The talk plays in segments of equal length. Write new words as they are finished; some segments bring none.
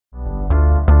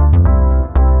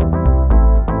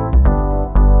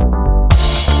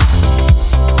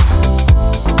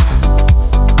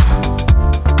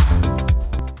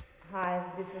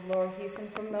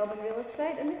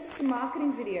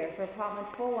marketing video for apartment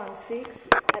 416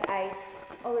 at 8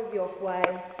 Olive York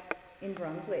Way in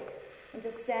Brunswick. I'm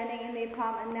just standing in the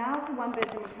apartment now. It's a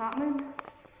one-bedroom apartment.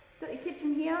 Got your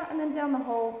kitchen here, and then down the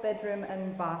hall, bedroom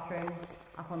and bathroom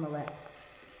up on the left.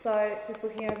 So just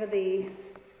looking over the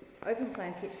open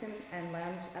plan kitchen and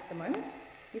lounge at the moment.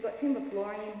 You've got timber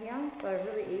flooring in here, so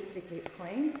really easy to keep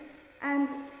clean. And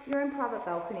your own private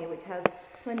balcony, which has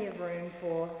plenty of room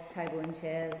for table and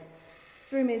chairs.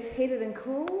 This room is heated and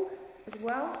cooled as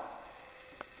well.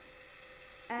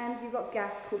 And you've got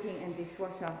gas cooking and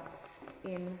dishwasher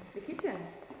in the kitchen.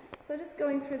 So just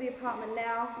going through the apartment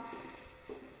now.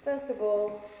 First of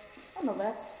all, on the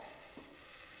left,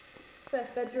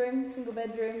 first bedroom, single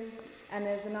bedroom, and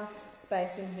there's enough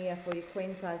space in here for your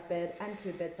queen size bed and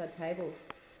 2 bedside tables.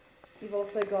 You've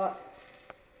also got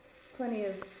plenty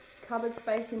of cupboard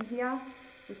space in here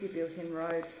with your built-in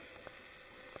robes.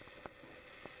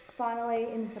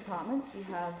 Finally, in this apartment, you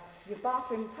have your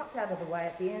bathroom tucked out of the way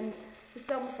at the end with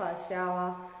double-sized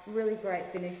shower, really great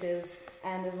finishes,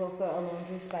 and there's also a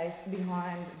laundry space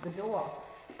behind the door.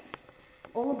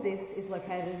 All of this is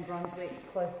located in Brunswick,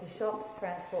 close to shops,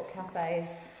 transport, cafes,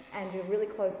 and you're really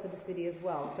close to the city as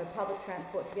well. So public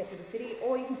transport to get to the city,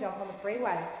 or you can jump on the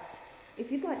freeway.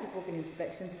 If you'd like to book an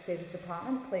inspection to see this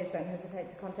apartment, please don't hesitate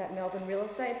to contact Melbourne Real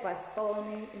Estate by following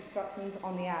the instructions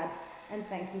on the ad. And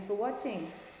thank you for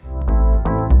watching.